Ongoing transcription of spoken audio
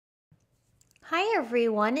Hi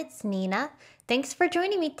everyone, it's Nina. Thanks for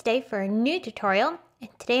joining me today for a new tutorial. And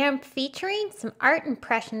today I'm featuring some Art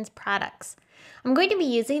Impressions products. I'm going to be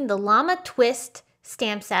using the Llama Twist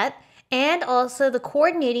stamp set and also the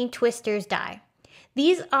coordinating Twisters die.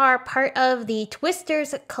 These are part of the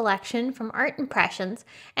Twisters collection from Art Impressions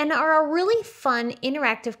and are a really fun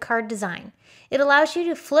interactive card design. It allows you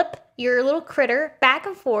to flip your little critter back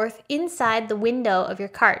and forth inside the window of your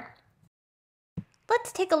card.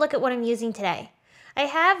 Let's take a look at what I'm using today. I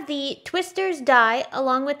have the Twisters die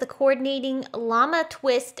along with the coordinating Llama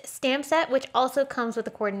Twist stamp set, which also comes with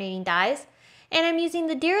the coordinating dies. And I'm using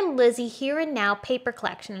the Dear Lizzy Here and Now paper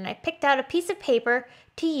collection, and I picked out a piece of paper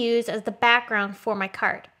to use as the background for my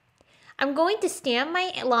card. I'm going to stamp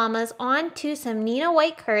my llamas onto some Nina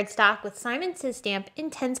white cardstock with Simon Says Stamp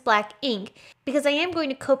Intense Black ink because I am going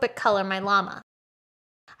to Copic color my llama.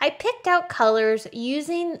 I picked out colors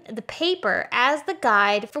using the paper as the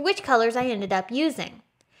guide for which colors I ended up using.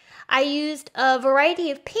 I used a variety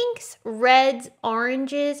of pinks, reds,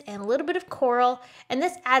 oranges, and a little bit of coral, and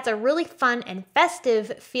this adds a really fun and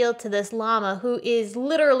festive feel to this llama who is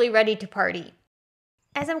literally ready to party.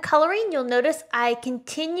 As I'm coloring, you'll notice I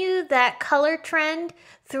continue that color trend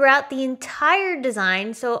throughout the entire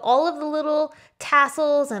design, so all of the little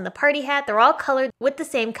tassels and the party hat, they're all colored with the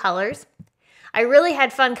same colors. I really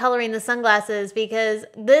had fun coloring the sunglasses because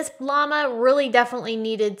this llama really definitely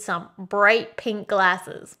needed some bright pink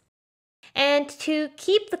glasses. And to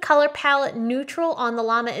keep the color palette neutral on the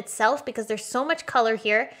llama itself, because there's so much color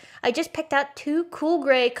here, I just picked out two cool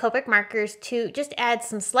gray Copic markers to just add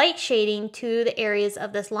some slight shading to the areas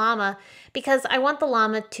of this llama because I want the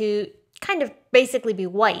llama to kind of basically be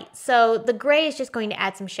white. So the gray is just going to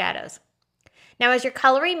add some shadows. Now as you're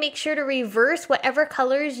coloring, make sure to reverse whatever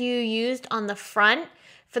colors you used on the front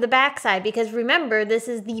for the back side, because remember, this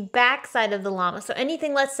is the back side of the llama. So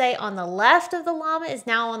anything, let's say, on the left of the llama is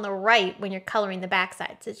now on the right when you're coloring the back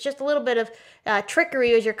side. So it's just a little bit of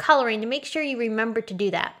trickery as you're coloring to make sure you remember to do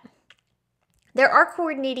that. There are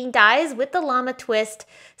coordinating dies with the Llama Twist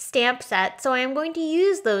stamp set, so I am going to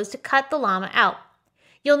use those to cut the llama out.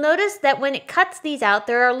 You'll notice that when it cuts these out,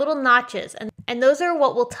 there are little notches, and those are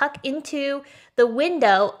what we'll tuck into the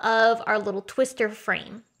window of our little twister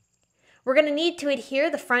frame. We're going to need to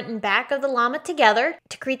adhere the front and back of the llama together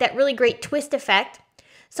to create that really great twist effect.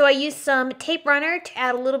 So I used some tape runner to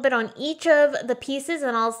add a little bit on each of the pieces,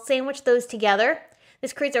 and I'll sandwich those together.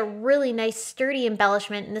 This creates a really nice sturdy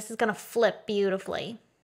embellishment, and this is going to flip beautifully.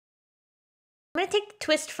 I'm going to take the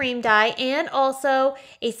twist frame die and also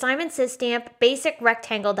a Simon Says Stamp basic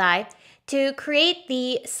rectangle die to create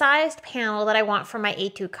the sized panel that I want for my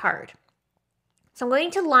A2 card. So I'm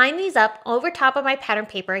going to line these up over top of my pattern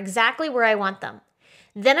paper exactly where I want them.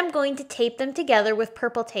 Then I'm going to tape them together with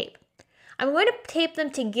purple tape. I'm going to tape them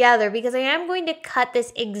together because I am going to cut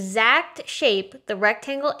this exact shape, the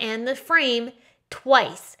rectangle and the frame,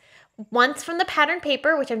 twice. Once from the pattern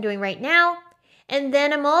paper, which I'm doing right now, and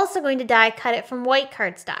then I'm also going to die cut it from white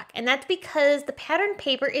cardstock. And that's because the pattern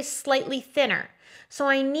paper is slightly thinner. So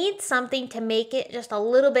I need something to make it just a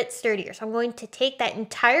little bit sturdier. So I'm going to take that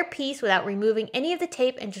entire piece without removing any of the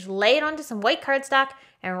tape and just lay it onto some white cardstock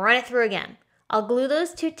and run it through again. I'll glue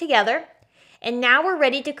those two together. And now we're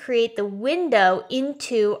ready to create the window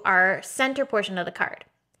into our center portion of the card.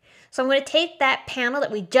 So I'm going to take that panel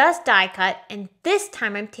that we just die cut, and this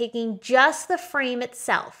time I'm taking just the frame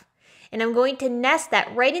itself. And I'm going to nest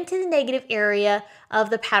that right into the negative area of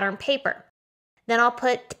the pattern paper. Then I'll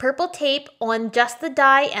put purple tape on just the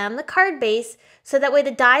die and the card base so that way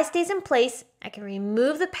the die stays in place. I can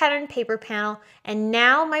remove the pattern paper panel, and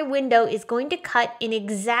now my window is going to cut in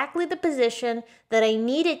exactly the position that I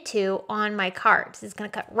need it to on my card. So it's going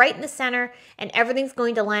to cut right in the center, and everything's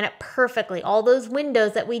going to line up perfectly. All those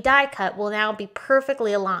windows that we die cut will now be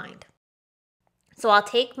perfectly aligned. So I'll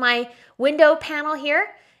take my window panel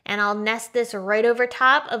here, and I'll nest this right over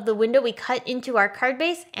top of the window we cut into our card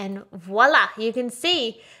base, and voila, you can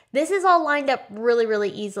see this is all lined up really, really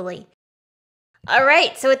easily. All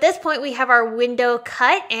right, so at this point we have our window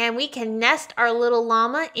cut and we can nest our little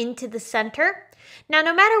llama into the center. Now,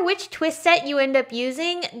 no matter which twist set you end up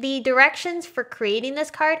using, the directions for creating this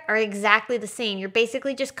card are exactly the same. You're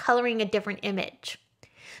basically just coloring a different image.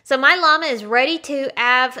 So my llama is ready to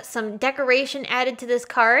have some decoration added to this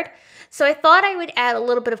card. So I thought I would add a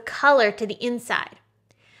little bit of color to the inside.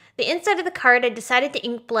 The inside of the card I decided to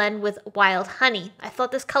ink blend with Wild Honey. I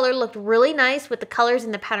thought this color looked really nice with the colors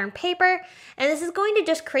in the pattern paper, and this is going to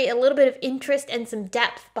just create a little bit of interest and some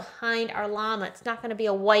depth behind our llama. It's not going to be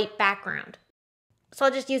a white background. So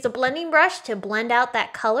I'll just use a blending brush to blend out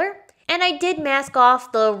that color. And I did mask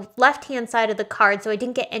off the left-hand side of the card so I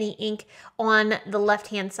didn't get any ink on the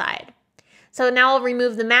left-hand side. So now I'll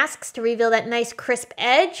remove the masks to reveal that nice crisp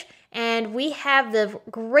edge. And we have the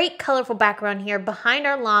great colorful background here behind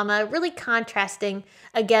our llama, really contrasting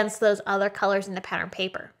against those other colors in the pattern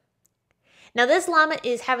paper. Now this llama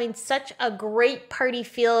is having such a great party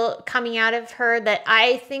feel coming out of her that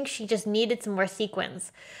I think she just needed some more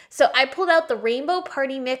sequins. So I pulled out the Rainbow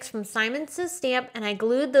Party Mix from Simon's stamp and I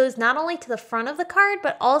glued those not only to the front of the card,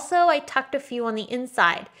 but also I tucked a few on the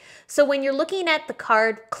inside. So when you're looking at the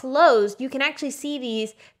card closed, you can actually see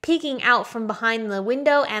these peeking out from behind the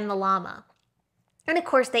window and the llama. And of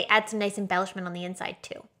course, they add some nice embellishment on the inside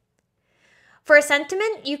too. For a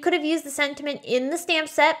sentiment, you could have used the sentiment in the stamp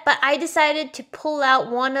set, but I decided to pull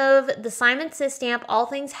out one of the Simon Says Stamp All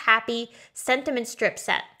Things Happy sentiment strip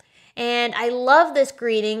set. And I love this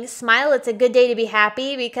greeting, smile, it's a good day to be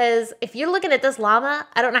happy, because if you're looking at this llama,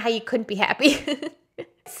 I don't know how you couldn't be happy.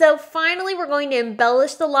 So finally, we're going to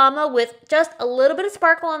embellish the llama with just a little bit of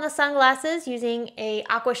sparkle on the sunglasses using a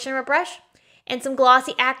aqua shimmer brush and some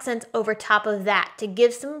glossy accents over top of that to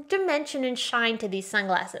give some dimension and shine to these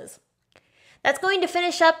sunglasses. That's going to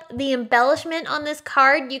finish up the embellishment on this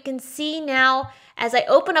card. You can see now as I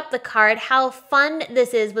open up the card how fun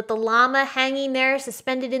this is with the llama hanging there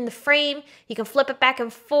suspended in the frame. You can flip it back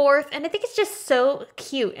and forth, and I think it's just so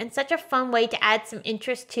cute and such a fun way to add some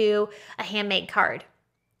interest to a handmade card.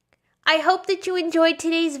 I hope that you enjoyed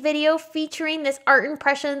today's video featuring this Art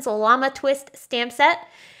Impressions Llama Twist stamp set.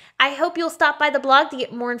 I hope you'll stop by the blog to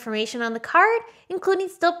get more information on the card, including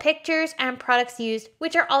still pictures and products used,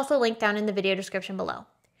 which are also linked down in the video description below.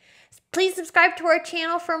 Please subscribe to our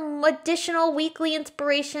channel for additional weekly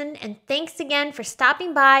inspiration, and thanks again for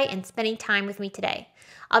stopping by and spending time with me today.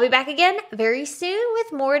 I'll be back again very soon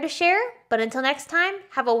with more to share, but until next time,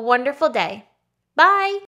 have a wonderful day.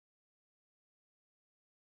 Bye!